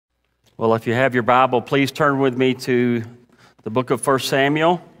Well, if you have your Bible, please turn with me to the book of 1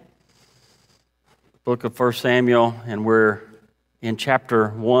 Samuel. Book of 1 Samuel, and we're in chapter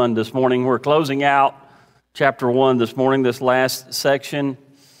 1 this morning. We're closing out chapter 1 this morning, this last section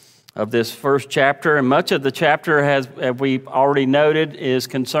of this first chapter. And much of the chapter, as we've already noted, is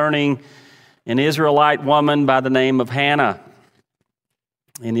concerning an Israelite woman by the name of Hannah.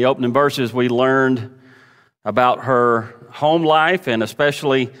 In the opening verses, we learned about her home life and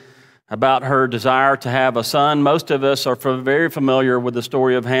especially about her desire to have a son. Most of us are very familiar with the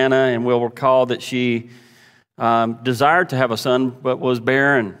story of Hannah, and we'll recall that she desired to have a son but was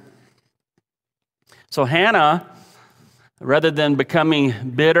barren. So Hannah, rather than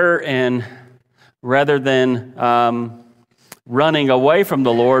becoming bitter and rather than running away from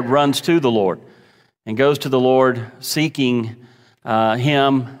the Lord, runs to the Lord and goes to the Lord seeking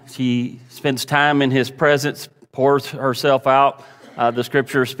Him. She spends time in His presence, pours herself out. The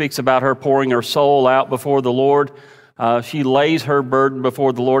Scripture speaks about her pouring her soul out before the Lord. She lays her burden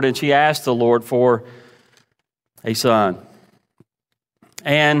before the Lord, and she asks the Lord for a son.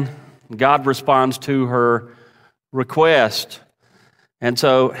 And God responds to her request. And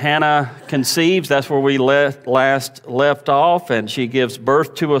so Hannah conceives. That's where we last left off, and she gives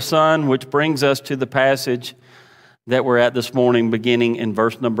birth to a son, which brings us to the passage that we're at this morning, beginning in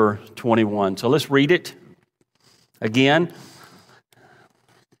verse number 21. So let's read it again.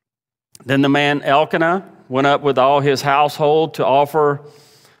 Then the man Elkanah went up with all his household to offer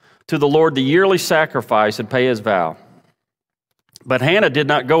to the Lord the yearly sacrifice and pay his vow. But Hannah did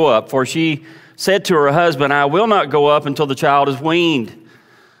not go up, for she said to her husband, I will not go up until the child is weaned.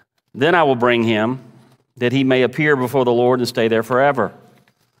 Then I will bring him, that he may appear before the Lord and stay there forever.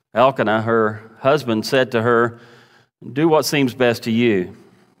 Elkanah, her husband, said to her, do what seems best to you.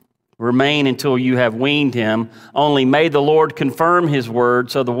 Remain until you have weaned him. Only may the Lord confirm his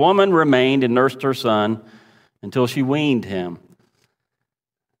word. So the woman remained and nursed her son until she weaned him.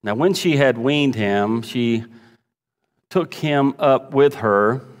 Now when she had weaned him, she took him up with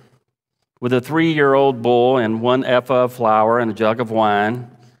her with a 3-year-old bull and 1 ephah of flour and a jug of wine,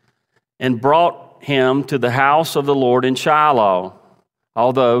 and brought him to the house of the Lord in Shiloh,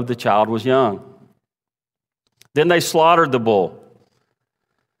 although the child was young. Then they slaughtered the bull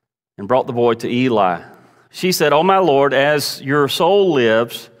and brought the boy to Eli. She said, O my Lord, as your soul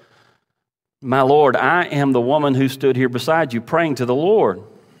lives, my Lord, I am the woman who stood here beside you praying to the Lord.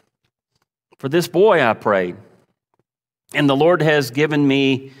 For this boy I prayed, and the Lord has given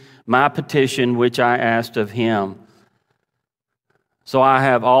me my petition which I asked of him. So I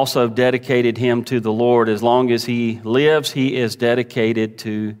have also dedicated him to the Lord. As long as he lives, he is dedicated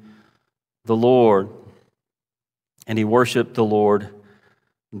to the Lord. And he worshiped the Lord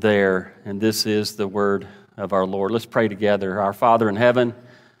there. And this is the word of our Lord. Let's pray together. Our Father in heaven,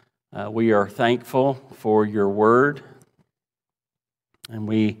 we are thankful for your word. And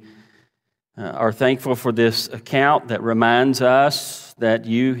we are thankful for this account that reminds us that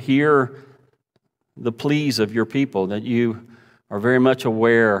you hear the pleas of your people, that you are very much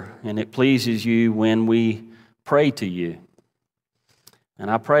aware, and it pleases you when we pray to you.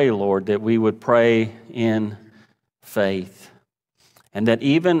 And I pray, Lord, that we would pray in faith, and that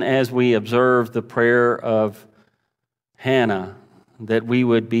even as we observe the prayer of Hannah, that we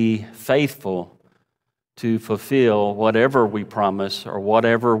would be faithful to fulfill whatever we promise or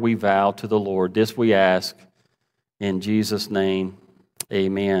whatever we vow to the Lord. This we ask in Jesus' name,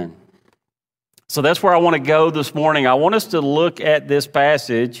 amen. So that's where I want to go this morning. I want us to look at this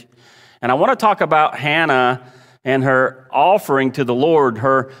passage, and I want to talk about Hannah and her offering to the Lord,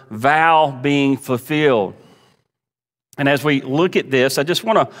 her vow being fulfilled. And as we look at this, I just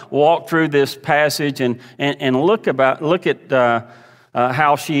want to walk through this passage and look at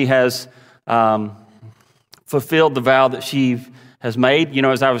how she has fulfilled the vow that she has made. You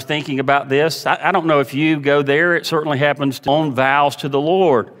know, as I was thinking about this, I don't know if you go there. It certainly happens to own vows to the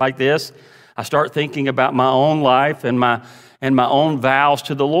Lord like this. I start thinking about my own life and my own vows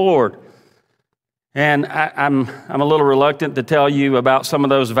to the Lord. And I'm a little reluctant to tell you about some of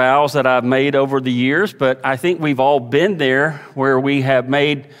those vows that I've made over the years, but I think we've all been there where we have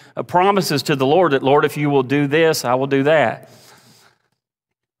made promises to the Lord that, Lord, if you will do this, I will do that.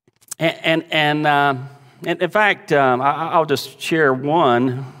 And in fact, I'll just share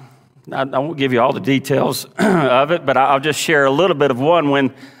one. I won't give you all the details of it, but I'll just share a little bit of one.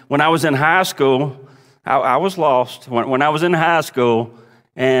 When I was in high school, I was lost. When I was in high school,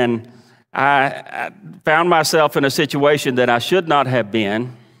 and I found myself in a situation that I should not have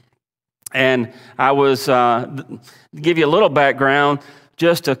been. And I was, to give you a little background,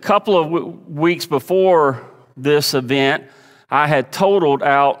 just a couple of weeks before this event, I had totaled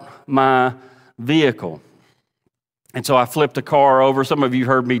out my vehicle. And so I flipped the car over. Some of you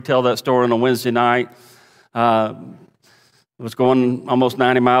heard me tell that story on a Wednesday night. It was going almost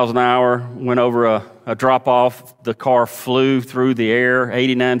 90 miles an hour, went over a drop-off. The car flew through the air,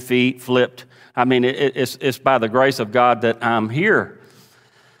 89 feet, flipped. I mean, it's by the grace of God that I'm here.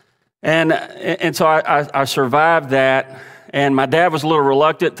 And so I survived that. And my dad was a little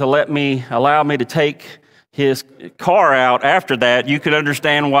reluctant to allow me to take his car out after that. You could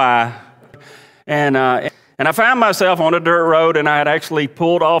understand why. And I found myself on a dirt road, and I had actually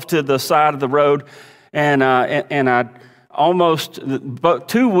pulled off to the side of the road, and I almost,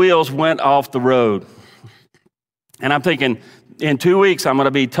 two wheels went off the road. And I'm thinking, in 2 weeks, I'm going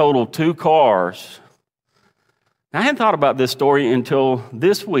to be totaled 2 cars. I hadn't thought about this story until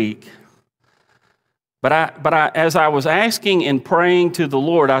this week. But as I was asking and praying to the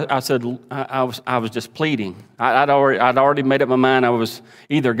Lord, I was just pleading. I'd already made up my mind. I was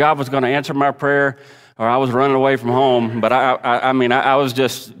either God was going to answer my prayer, or I was running away from home. But I was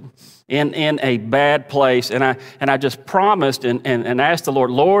just in a bad place, and I just promised and asked the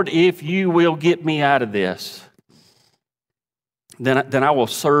Lord, if you will get me out of this, then I will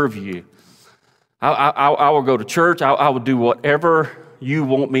serve you. I will go to church. I will do whatever you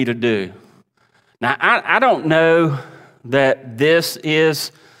want me to do. Now, I don't know that this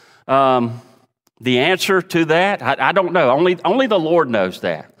is the answer to that. I don't know. Only the Lord knows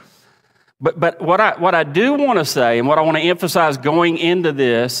that. But what I do want to say, and what I want to emphasize going into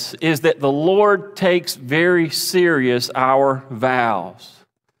this, is that the Lord takes very serious our vows.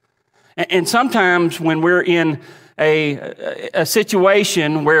 And sometimes when we're in a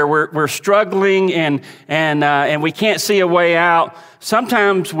situation where we're struggling and we can't see a way out,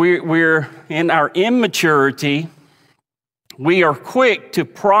 sometimes we're in our immaturity, we are quick to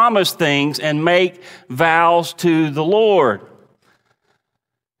promise things and make vows to the Lord.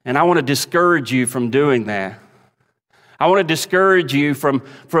 And I want to discourage you from doing that. I want to discourage you from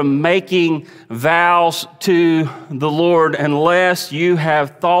making vows to the Lord unless you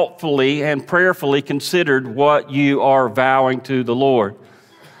have thoughtfully and prayerfully considered what you are vowing to the Lord.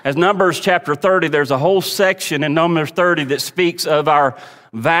 As Numbers chapter 30, there's a whole section in Numbers 30 that speaks of our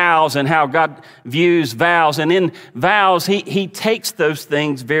vows and how God views vows. And in vows, He takes those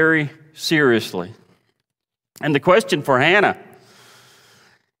things very seriously. And the question for Hannah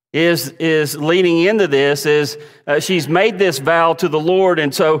is leading into this is she's made this vow to the Lord,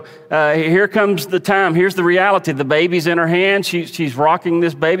 and so here comes the time. Here's the reality. The baby's in her hand. She's rocking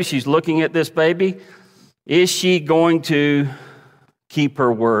this baby. She's looking at this baby. Is she going to keep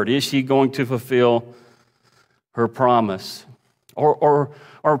her word? Is she going to fulfill her promise? Or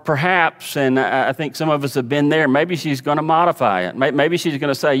perhaps, and I think some of us have been there, maybe she's going to modify it. Maybe she's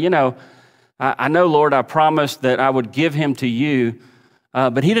going to say, I know, Lord, I promised that I would give him to you,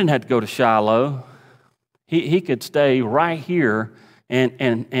 but he didn't have to go to Shiloh. He could stay right here,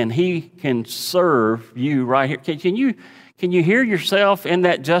 and he can serve you right here. Can you hear yourself in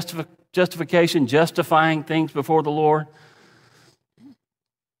that justification, justifying things before the Lord?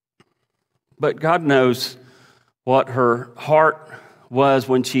 But God knows what her heart was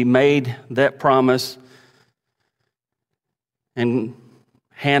when she made that promise, and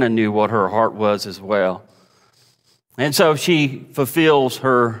Hannah knew what her heart was as well. And so she fulfills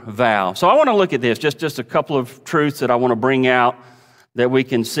her vow. So I want to look at this, just a couple of truths that I want to bring out that we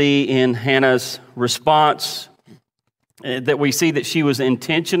can see in Hannah's response, that we see that she was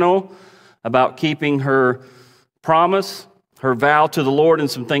intentional about keeping her promise, her vow to the Lord,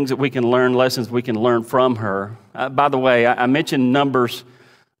 and some things that we can learn, lessons we can learn from her. By the way, I mentioned Numbers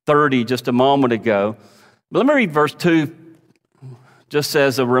 30 just a moment ago. But let me read verse 2, just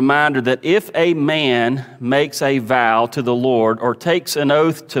as a reminder that if a man makes a vow to the Lord or takes an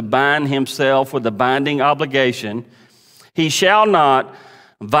oath to bind himself with a binding obligation, he shall not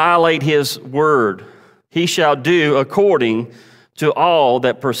violate his word. He shall do according to all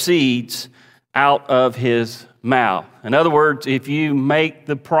that proceeds out of his mouth. In other words, if you make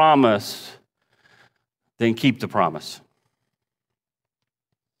the promise, then keep the promise.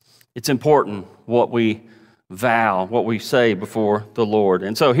 It's important what we vow, what we say before the Lord.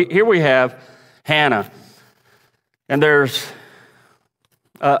 And so here we have Hannah, and there's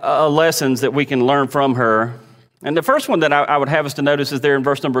lessons that we can learn from her. And the first one that I would have us to notice is there in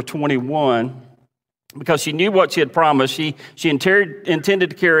verse number 21, because she knew what she had promised. She intended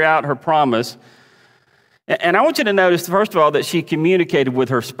to carry out her promise. And I want you to notice, first of all, that she communicated with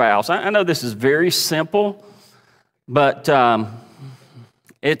her spouse. I know this is very simple, but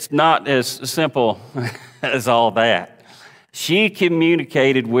it's not as simple as all that. She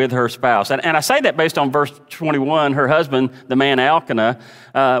communicated with her spouse. And I say that based on verse 21. Her husband, the man Elkanah,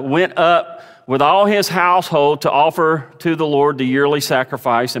 went up with all his household to offer to the Lord the yearly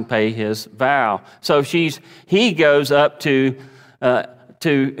sacrifice and pay his vow. So he goes up to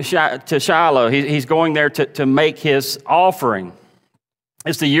Shiloh. He's going there to make his offering.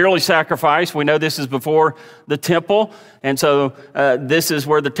 It's the yearly sacrifice. We know this is before the temple, and so this is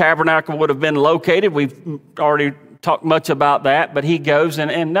where the tabernacle would have been located. We've already talked much about that, but he goes,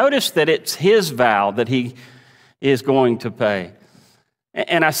 and notice that it's his vow that he is going to pay.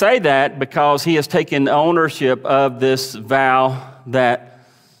 And I say that because he has taken ownership of this vow that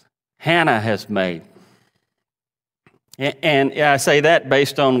Hannah has made. And I say that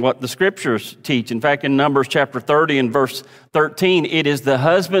based on what the scriptures teach. In fact, in Numbers chapter 30 and verse 13, it is the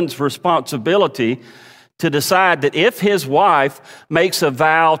husband's responsibility to decide that if his wife makes a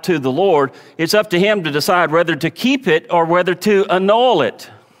vow to the Lord, it's up to him to decide whether to keep it or whether to annul it.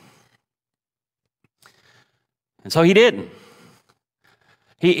 And so he didn't.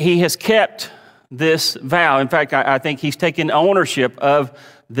 He has kept this vow. In fact, I think he's taken ownership of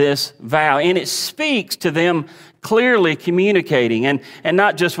this vow. And it speaks to them clearly communicating, and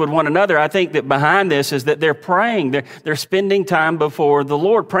not just with one another. I think that behind this is that they're praying. They're spending time before the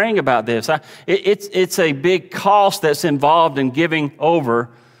Lord praying about this. It's a big cost that's involved in giving over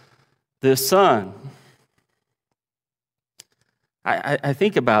this son. I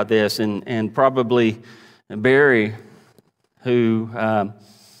think about this, and probably Barry, who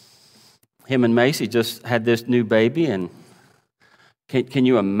him and Macy just had this new baby, and can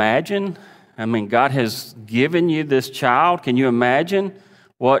you imagine? I mean, God has given you this child. Can you imagine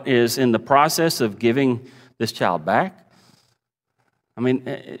what is in the process of giving this child back? I mean,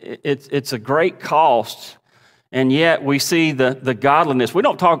 it's a great cost, and yet we see the godliness. We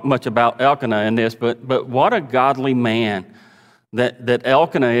don't talk much about Elkanah in this, but what a godly man that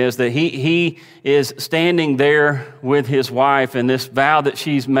Elkanah is, that he is standing there with his wife, and this vow that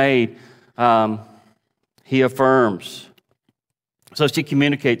she's made, he affirms. So she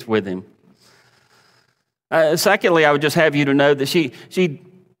communicates with him. Secondly, I would just have you to know that she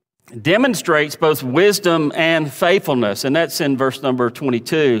demonstrates both wisdom and faithfulness, and that's in verse number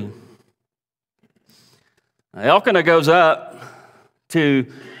 22. Elkanah goes up to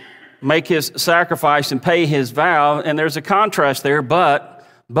make his sacrifice and pay his vow, and there's a contrast there, but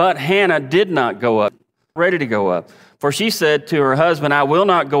Hannah did not go up, ready to go up. For she said to her husband, I will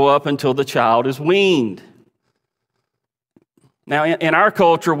not go up until the child is weaned. Now, in our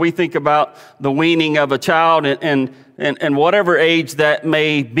culture, we think about the weaning of a child, and whatever age that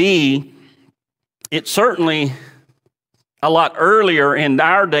may be, it's certainly a lot earlier in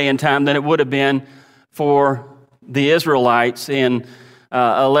our day and time than it would have been for the Israelites in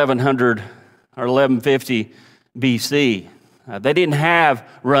 1100 or 1150 BC. They didn't have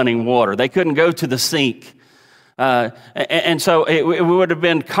running water. They couldn't go to the sink. And so it would have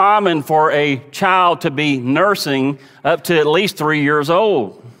been common for a child to be nursing up to at least 3 years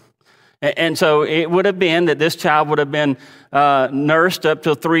old. And so it would have been that this child would have been nursed up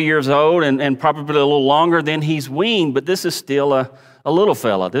to 3 years old and probably a little longer than he's weaned. But this is still a little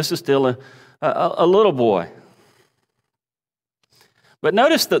fella. This is still a little boy. But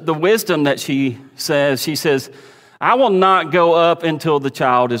notice the wisdom that she says. She says, I will not go up until the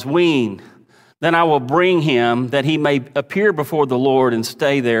child is weaned. Then I will bring him that he may appear before the Lord and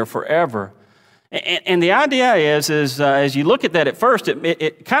stay there forever. And the idea is as you look at that at first,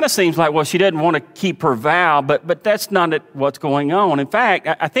 it kind of seems like, well, she doesn't want to keep her vow, but that's not what's going on. In fact,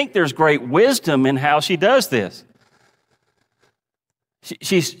 I think there's great wisdom in how she does this.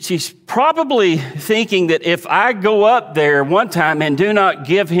 She's probably thinking that if I go up there one time and do not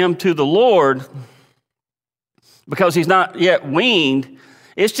give him to the Lord because he's not yet weaned,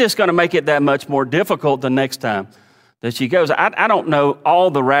 it's just going to make it that much more difficult the next time that she goes. I don't know all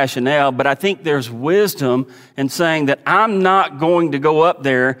the rationale, but I think there's wisdom in saying that I'm not going to go up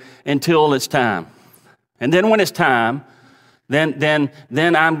there until it's time. And then when it's time, then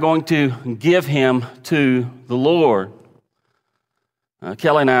I'm going to give him to the Lord.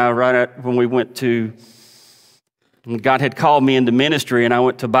 Kelly and I, when we went to, God had called me into ministry, and I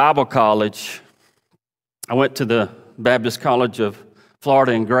went to Bible college. I went to the Baptist College of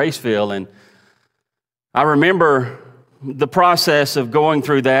Florida in Graceville, and I remember the process of going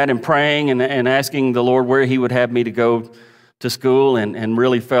through that and praying and asking the Lord where he would have me to go to school, and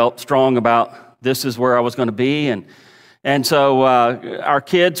really felt strong about this is where I was going to be. And so our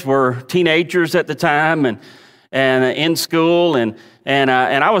kids were teenagers at the time and in school, and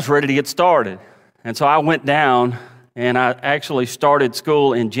I was ready to get started. And so I went down, and I actually started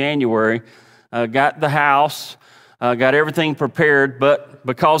school in January, got the house, got everything prepared, but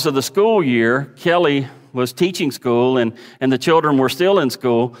because of the school year, Kelly was teaching school and the children were still in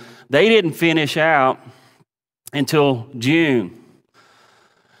school. They didn't finish out until June.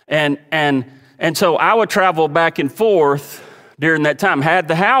 And so I would travel back and forth during that time. Had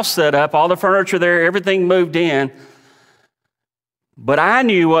the house set up, all the furniture there, everything moved in. But I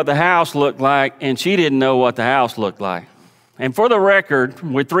knew what the house looked like, and she didn't know what the house looked like. And for the record,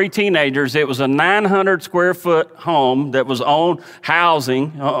 with 3 teenagers, it was a 900 square foot home that was on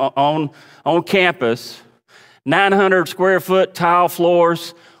housing, on campus. 900 square foot tile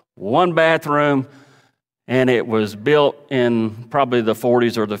floors, 1 bathroom, and it was built in probably the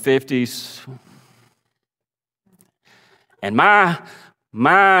 40s or the 50s. And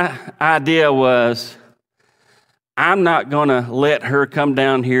my idea was, I'm not going to let her come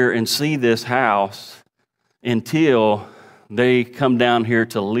down here and see this house until they come down here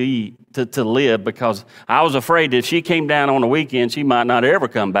to live, because I was afraid if she came down on a weekend, she might not ever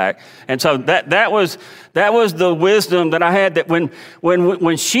come back. And so that was the wisdom that I had, that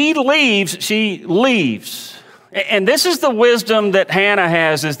when she leaves, she leaves. And this is the wisdom that Hannah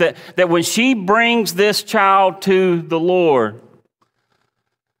has, is that when she brings this child to the Lord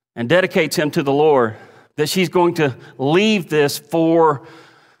and dedicates him to the Lord, that she's going to leave this for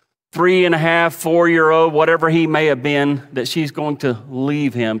 3.5, 4-year-old, whatever he may have been, that she's going to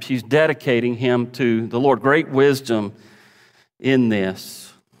leave him. She's dedicating him to the Lord. Great wisdom in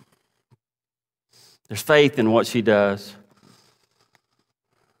this. There's faith in what she does.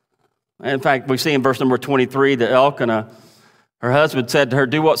 In fact, we see in verse number 23 that Elkanah, her husband, said to her,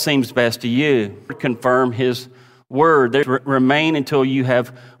 "Do what seems best to you. Confirm his word. Remain until you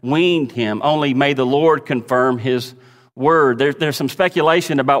have weaned him. Only may the Lord confirm his word." There's some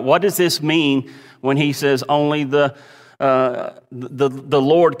speculation about what does this mean when he says only the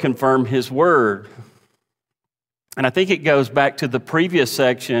Lord confirm his word. And I think it goes back to the previous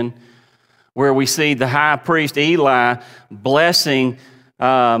section where we see the high priest Eli blessing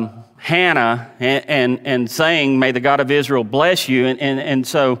Hannah and saying, "May the God of Israel bless you." And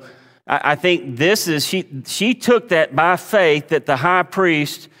so I think this is, she took that by faith, that the high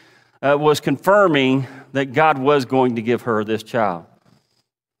priest was confirming that God was going to give her this child.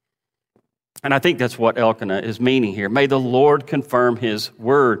 And I think that's what Elkanah is meaning here. May the Lord confirm his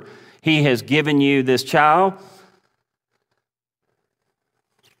word. He has given you this child,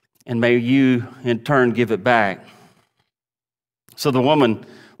 and may you in turn give it back. So the woman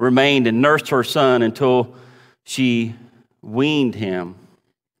remained and nursed her son until she weaned him.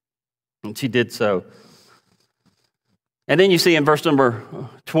 And she did so. And then you see in verse number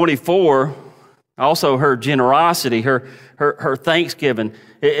 24, also her generosity, her thanksgiving.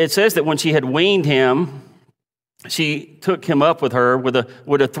 It says that when she had weaned him, she took him up with her with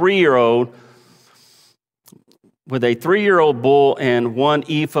a 3-year-old, with a 3-year-old bull and 1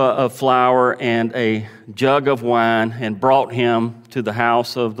 ephah of flour and a jug of wine, and brought him to the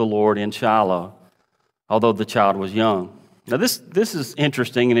house of the Lord in Shiloh, although the child was young. Now this is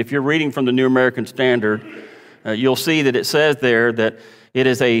interesting, and if you're reading from the New American Standard, you'll see that it says there that it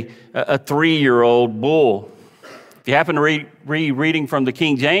is a 3-year-old bull. If you happen to reading from the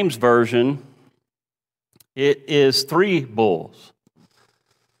King James Version, it is 3 bulls.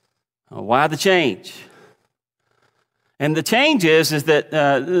 Why the change? And the change is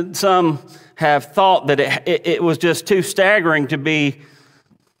that some have thought that it was just too staggering to be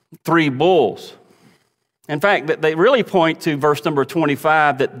 3 bulls. In fact, they really point to verse number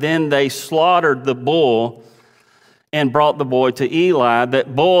 25, that then they slaughtered the bull and brought the boy to Eli.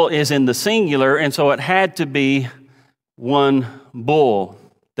 That bull is in the singular, and so it had to be 1 bull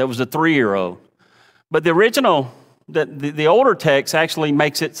that was a 3-year-old. But the original, the older text actually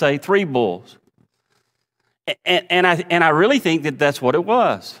makes it say 3 bulls. And I really think that that's what it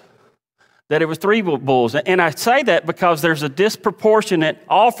was, that it was 3 bulls. And I say that because there's a disproportionate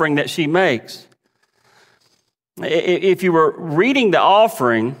offering that she makes. If you were reading the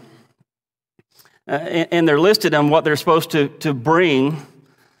offering, and they're listed on what they're supposed to bring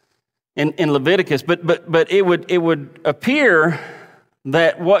in Leviticus, but it would appear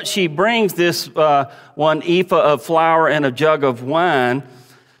that what she brings, this 1 ephah of flour and a jug of wine,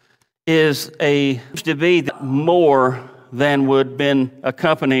 is to be more than would have been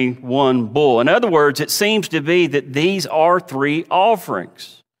accompanying 1 bull. In other words, it seems to be that these are 3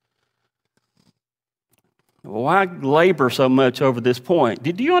 offerings. Why labor so much over this point?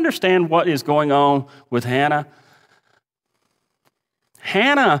 Do you understand what is going on with Hannah?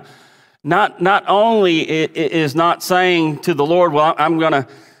 Hannah not only is not saying to the Lord, "Well, I'm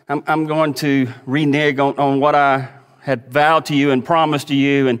going to renege on what I had vowed to you and promised to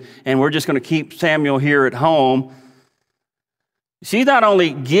you, and we're just going to keep Samuel here at home." She's not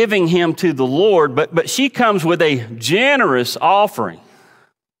only giving him to the Lord, but she comes with a generous offering.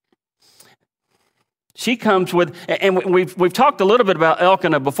 She comes with, and we've talked a little bit about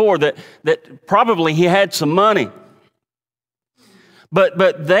Elkanah before, that probably he had some money.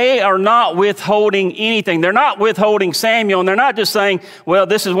 But they are not withholding anything. They're not withholding Samuel, and they're not just saying, well,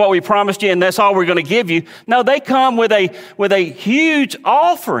 this is what we promised you, and that's all we're going to give you. No, they come with a huge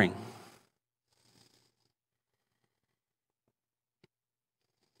offering.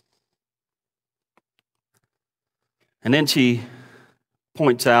 And then she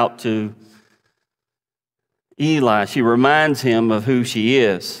points out to Eli. She reminds him of who she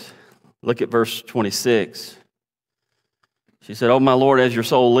is. Look at verse 26. She said, "Oh, my Lord, as your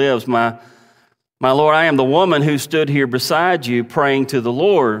soul lives, my Lord, I am the woman who stood here beside you praying to the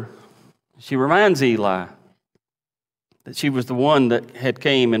Lord." She reminds Eli that she was the one that had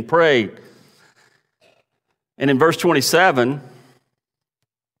came and prayed. And in verse 27,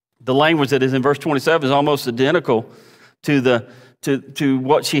 the language that is in verse 27 is almost identical to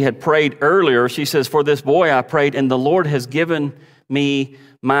what she had prayed earlier. She says, "For this boy I prayed, and the Lord has given me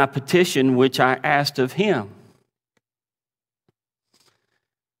my petition which I asked of him."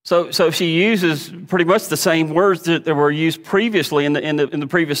 So she uses pretty much the same words that were used previously in the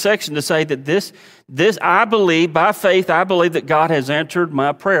previous section to say that this I believe, by faith, I believe that God has answered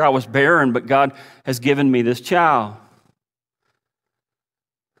my prayer. I was barren, but God has given me this child.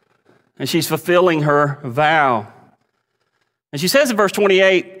 And she's fulfilling her vow. And she says in verse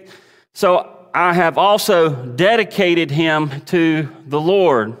 28, "So I have also dedicated him to the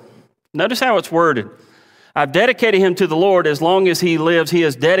Lord." Notice how it's worded. "I've dedicated him to the Lord. As long as he lives, he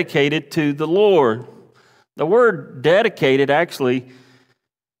is dedicated to the Lord." The word dedicated actually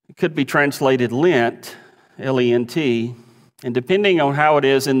could be translated lent, L-E-N-T. And depending on how it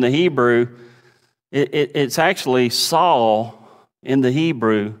is in the Hebrew, it's actually Saul in the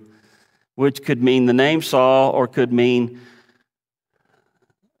Hebrew, which could mean the name Saul or could mean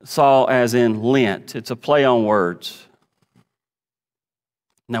Saul as in lent. It's a play on words.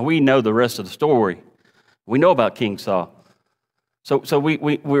 Now we know the rest of the story. We know about King Saul. So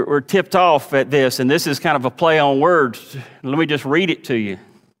we're tipped off at this, and this is kind of a play on words. Let me just read it to you.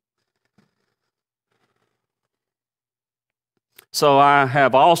 "So I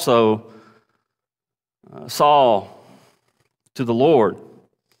have also Saul to the Lord.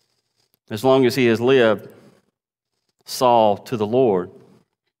 As long as he has lived, Saul to the Lord."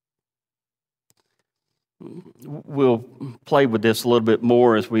 We'll play with this a little bit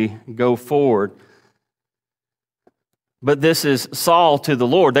more as we go forward. But this is Saul to the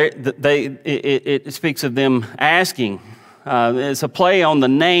Lord. It speaks of them asking. It's a play on the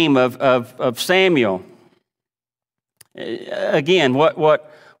name of Samuel. Again,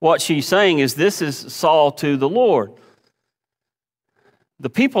 what she's saying is this is Saul to the Lord.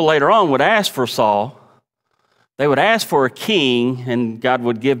 The people later on would ask for Saul. They would ask for a king, and God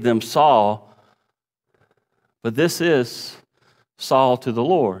would give them Saul. But this is Saul to the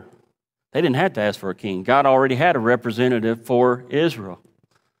Lord. They didn't have to ask for a king. God already had a representative for Israel.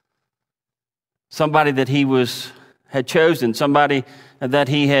 Somebody that he had chosen, somebody that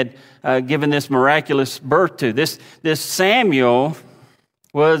he had given this miraculous birth to. This Samuel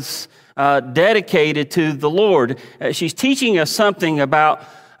was dedicated to the Lord. She's teaching us something about,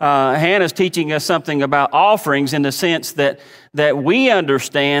 Hannah's teaching us something about offerings in the sense that we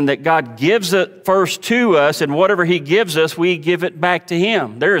understand that God gives it first to us, and whatever he gives us, we give it back to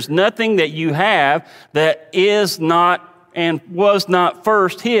him. There is nothing that you have that is not and was not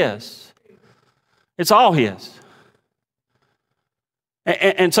first his. It's all his.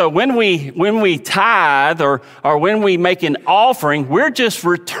 And so when we tithe or when we make an offering, we're just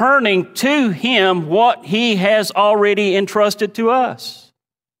returning to him what he has already entrusted to us.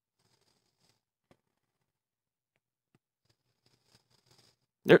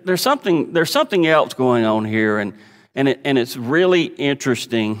 There's something else going on here, and it's really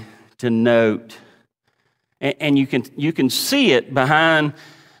interesting to note, and you can see it behind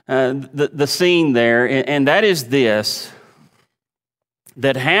the scene there, and that is this: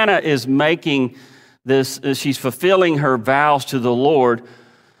 that Hannah is making this, she's fulfilling her vows to the Lord,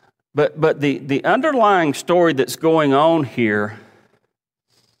 but the underlying story that's going on here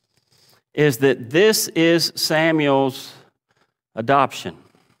is that this is Samuel's adoption.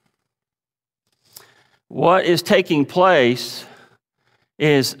 What is taking place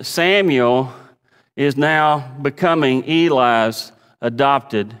is Samuel is now becoming Eli's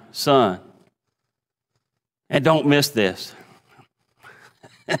adopted son. And don't miss this.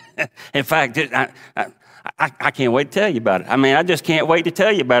 In fact, I can't wait to tell you about it. I mean, I just can't wait to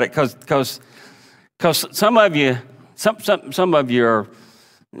tell you about it because some of you Some of you are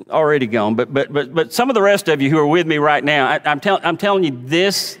already gone, but some of the rest of you who are with me right now, I'm telling you,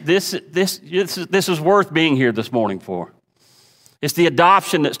 this is worth being here this morning for. It's the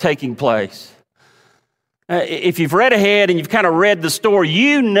adoption that's taking place. If you've read ahead and you've kind of read the story,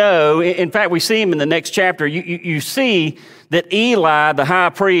 you know, in fact, we see him in the next chapter, you see that Eli, the high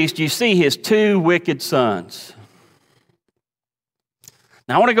priest, you see his two wicked sons.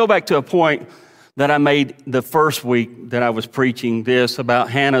 Now, I want to go back to a point that I made the first week that I was preaching this about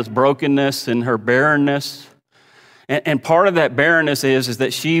Hannah's brokenness and her barrenness. And part of that barrenness is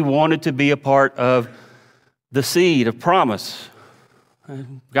that she wanted to be a part of the seed of promise.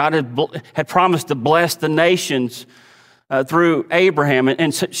 God had promised to bless the nations through Abraham,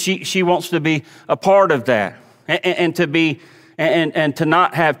 and so she wants to be a part of that. And to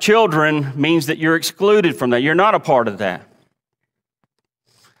not have children means that you're excluded from that. You're not a part of that.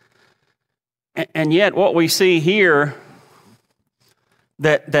 And yet, what we see here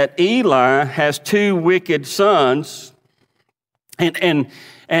that Eli has two wicked sons, and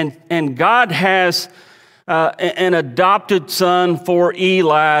God has an adopted son for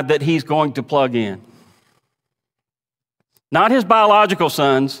Eli that he's going to plug in. Not his biological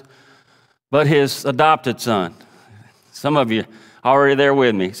sons, but his adopted son. Some of you are already there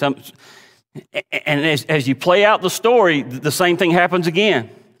with me. And as you play out the story, the same thing happens again.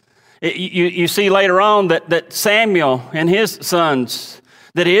 You see later on that Samuel and his sons,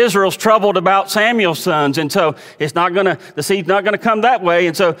 that Israel's troubled about Samuel's sons, and so the seed's not gonna come that way,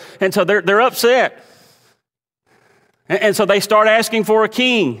 and so they're upset. And so they start asking for a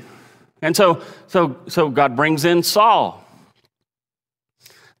king. And so God brings in Saul.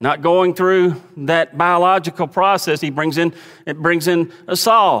 Not going through that biological process, it brings in a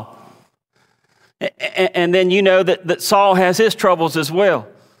Saul. And then you know that Saul has his troubles as well.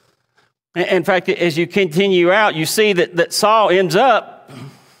 In fact, as you continue out, you see that Saul ends up,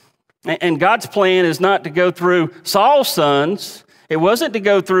 and God's plan is not to go through Saul's sons. It wasn't to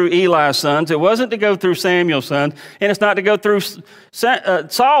go through Eli's sons. It wasn't to go through Samuel's sons. And it's not to go through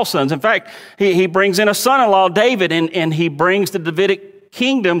Saul's sons. In fact, he brings in a son-in-law, David, and he brings the Davidic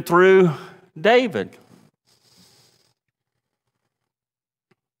kingdom through David.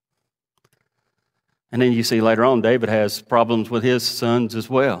 And then you see later on, David has problems with his sons as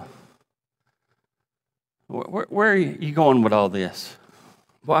well. Where are you going with all this?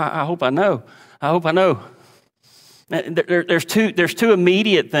 Well, I hope I know. There's two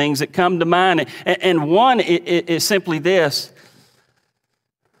immediate things that come to mind, and one is simply this,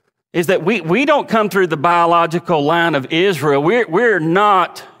 is that we don't come through the biological line of Israel. We're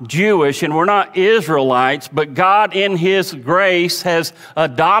not Jewish and we're not Israelites, but God in His grace has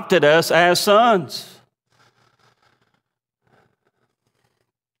adopted us as sons.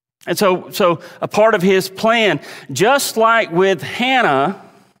 And so a part of His plan, just like with Hannah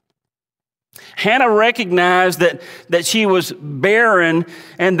recognized that she was barren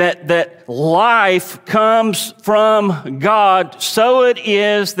and that life comes from God. So it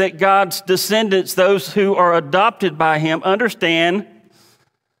is that God's descendants, those who are adopted by Him, understand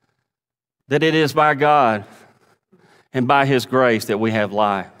that it is by God and by His grace that we have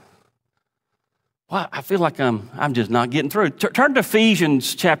life. Well, I feel like I'm just not getting through. Turn to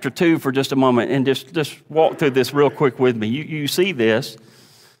Ephesians chapter 2 for just a moment and just walk through this real quick with me. You see this.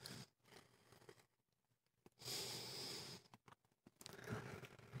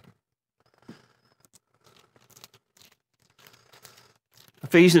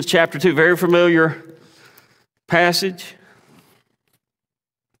 Ephesians chapter 2, very familiar passage.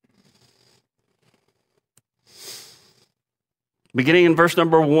 Beginning in verse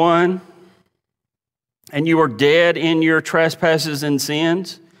number 1. And you are dead in your trespasses and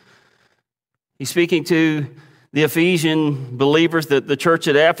sins. He's speaking to the Ephesian believers, the church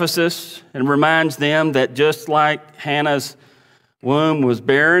at Ephesus, and reminds them that just like Hannah's womb was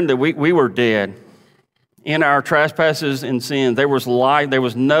barren, that we were dead in our trespasses and sins. There was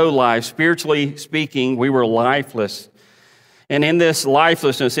no life. Spiritually speaking, we were lifeless. And in this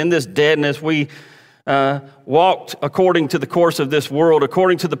lifelessness, in this deadness, we walked according to the course of this world,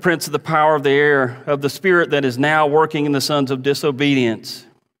 according to the prince of the power of the air, of the spirit that is now working in the sons of disobedience.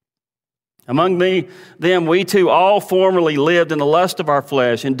 Among them, we too all formerly lived in the lust of our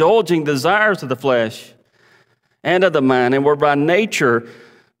flesh, indulging the desires of the flesh and of the mind, and were by nature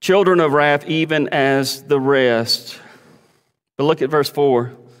children of wrath, even as the rest. But look at verse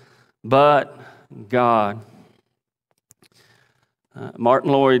 4. But God.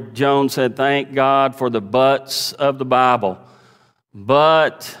 Martin Lloyd-Jones said, thank God for the buts of the Bible.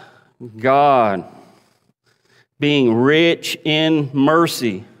 But God, being rich in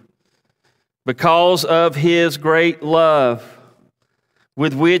mercy, because of his great love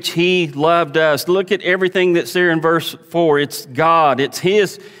with which he loved us. Look at everything that's there in verse 4. It's God. It's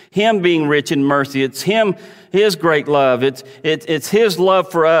him being rich in mercy. It's his great love. It's his love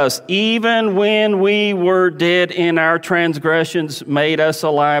for us. Even when we were dead in our transgressions, made us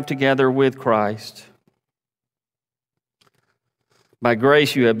alive together with Christ. By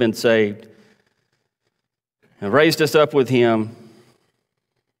grace you have been saved, and raised us up with him,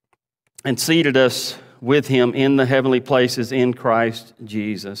 and seated us with him in the heavenly places in Christ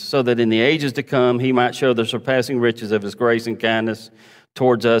Jesus, so that in the ages to come he might show the surpassing riches of his grace and kindness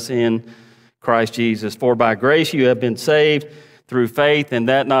towards us in Christ Jesus. For by grace you have been saved through faith, and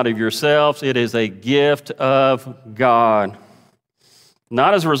that not of yourselves. It is a gift of God,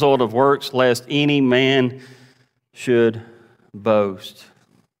 not as a result of works, lest any man should boast.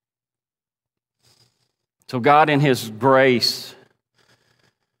 So God in his grace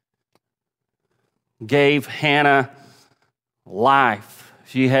gave Hannah life.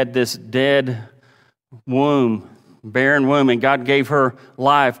 She had this dead womb, barren womb, and God gave her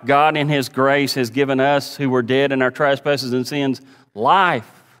life. God in his grace has given us, who were dead in our trespasses and sins, life.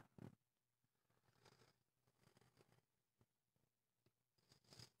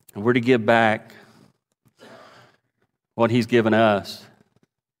 And we're to give back what he's given us.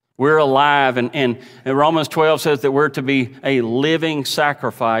 We're alive, and Romans 12 says that we're to be a living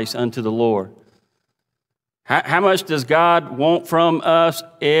sacrifice unto the Lord. How much does God want from us?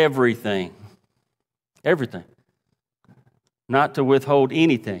 Everything. Everything. Not to withhold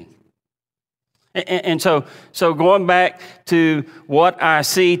anything. And so going back to what I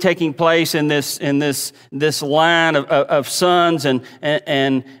see taking place in this line of sons and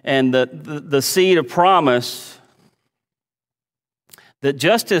the seed of promise, that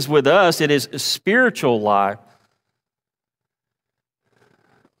just as with us, it is spiritual life.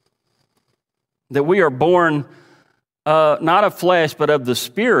 That we are born not of flesh, but of the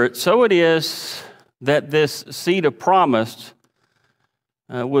Spirit, so it is that this seed of promise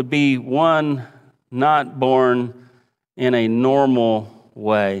would be one not born in a normal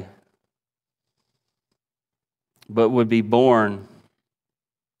way, but would be born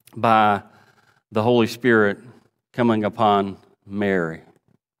by the Holy Spirit coming upon Mary.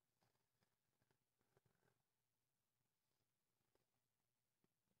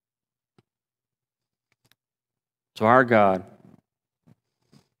 So our God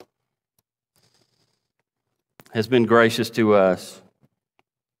has been gracious to us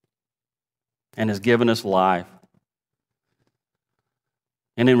and has given us life.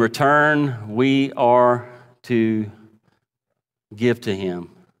 And in return, we are to give to him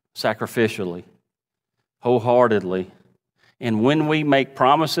sacrificially, wholeheartedly. And when we make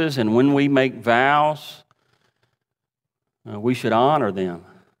promises and when we make vows, we should honor them,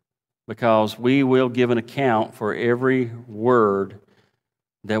 because we will give an account for every word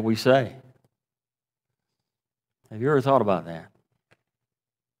that we say. Have you ever thought about that?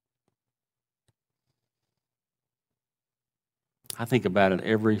 I think about it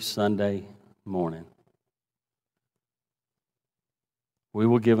every Sunday morning. We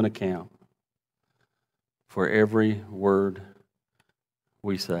will give an account for every word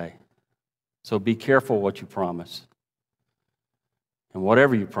we say. So be careful what you promise. And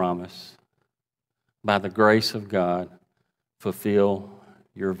whatever you promise, by the grace of God, fulfill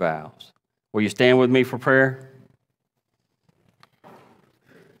your vows. Will you stand with me for prayer?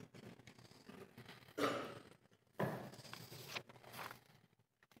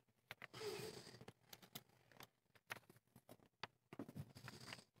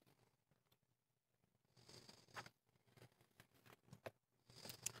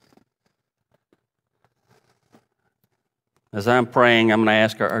 As I'm praying, I'm going to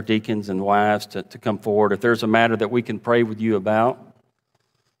ask our deacons and wives to come forward. If there's a matter that we can pray with you about.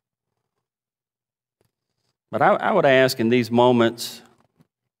 But I would ask in these moments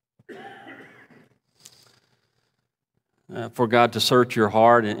for God to search your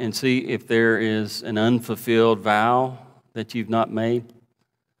heart and see if there is an unfulfilled vow that you've not made.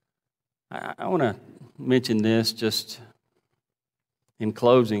 I want to mention this just in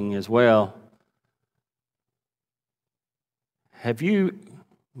closing as well. Have you,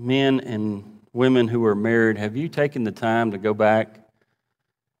 men and women who are married, have you taken the time to go back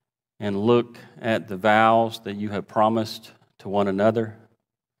and look at the vows that you have promised to one another?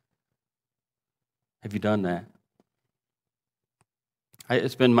 Have you done that?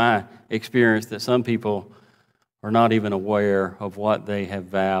 It's been my experience that some people are not even aware of what they have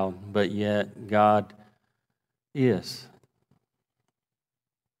vowed, but yet God is.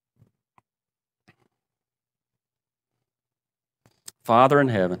 Father in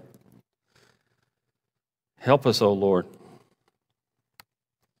heaven, Help us, O Lord,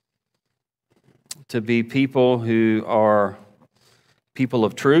 to be people who are people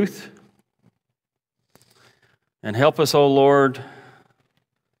of truth. And help us, O Lord,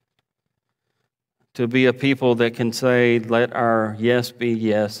 to be a people that can say, let our yes be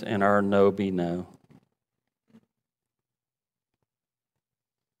yes and our no be no.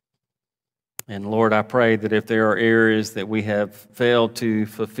 And Lord, I pray that if there are areas that we have failed to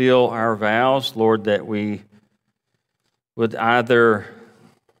fulfill our vows, Lord, that we would either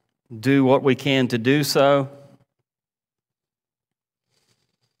do what we can to do so,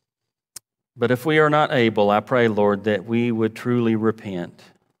 but if we are not able, I pray, Lord, that we would truly repent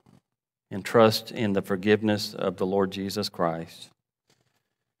and trust in the forgiveness of the Lord Jesus Christ.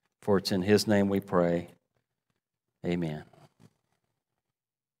 For it's in His name we pray. Amen.